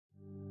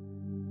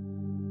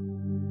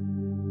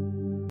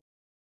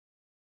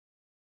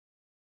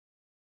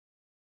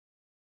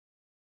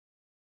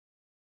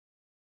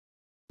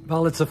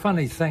Well, it's a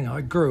funny thing.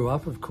 I grew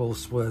up, of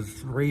course,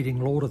 with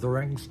reading Lord of the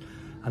Rings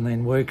and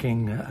then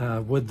working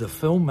with the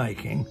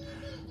filmmaking.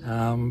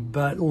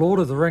 But Lord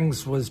of the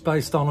Rings was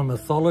based on a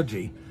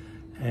mythology.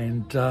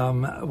 And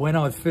when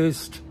I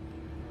first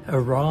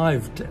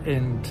arrived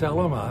in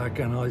Telemark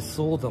and I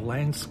saw the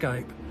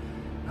landscape,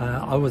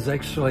 I was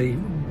actually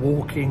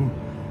walking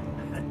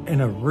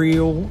in a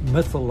real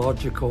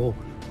mythological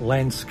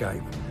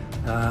landscape.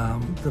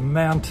 The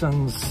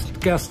mountains,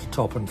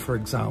 Gastertoppen, for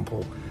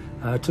example,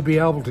 to be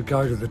able to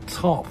go to the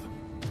top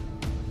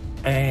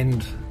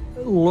and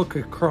look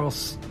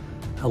across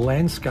a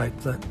landscape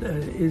that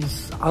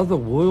is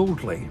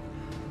otherworldly.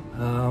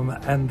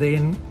 And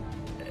then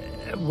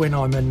when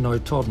I'm in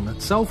Notodden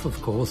itself,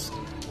 of course,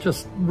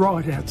 just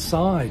right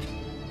outside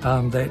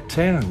that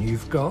town,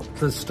 you've got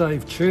the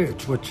Stave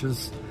Church, which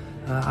is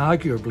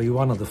arguably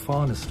one of the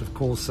finest, of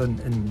course,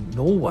 in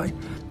Norway.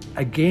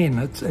 Again,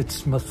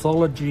 it's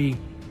mythology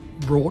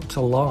brought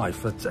to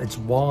life. It's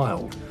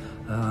wild.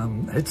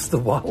 It's the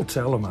wild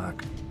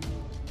Telemark.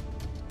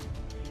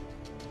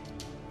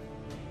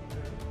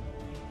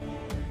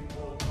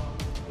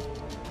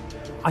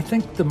 I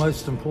think the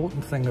most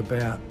important thing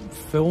about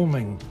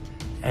filming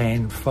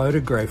and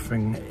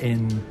photographing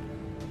in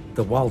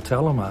the wild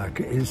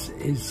Telemark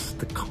is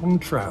the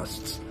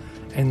contrasts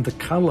and the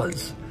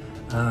colours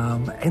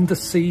and the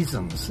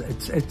seasons.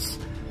 It's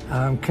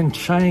can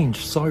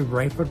change so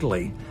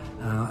rapidly,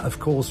 of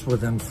course,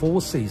 within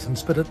 4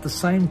 seasons, but at the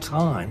same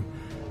time,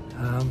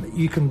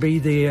 you can be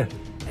there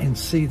and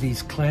see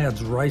these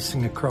clouds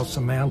racing across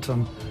a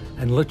mountain,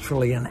 and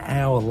literally an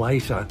hour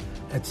later,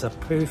 it's a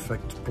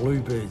perfect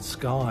bluebird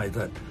sky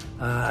that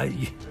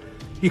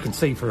you can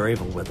see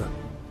forever with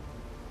it.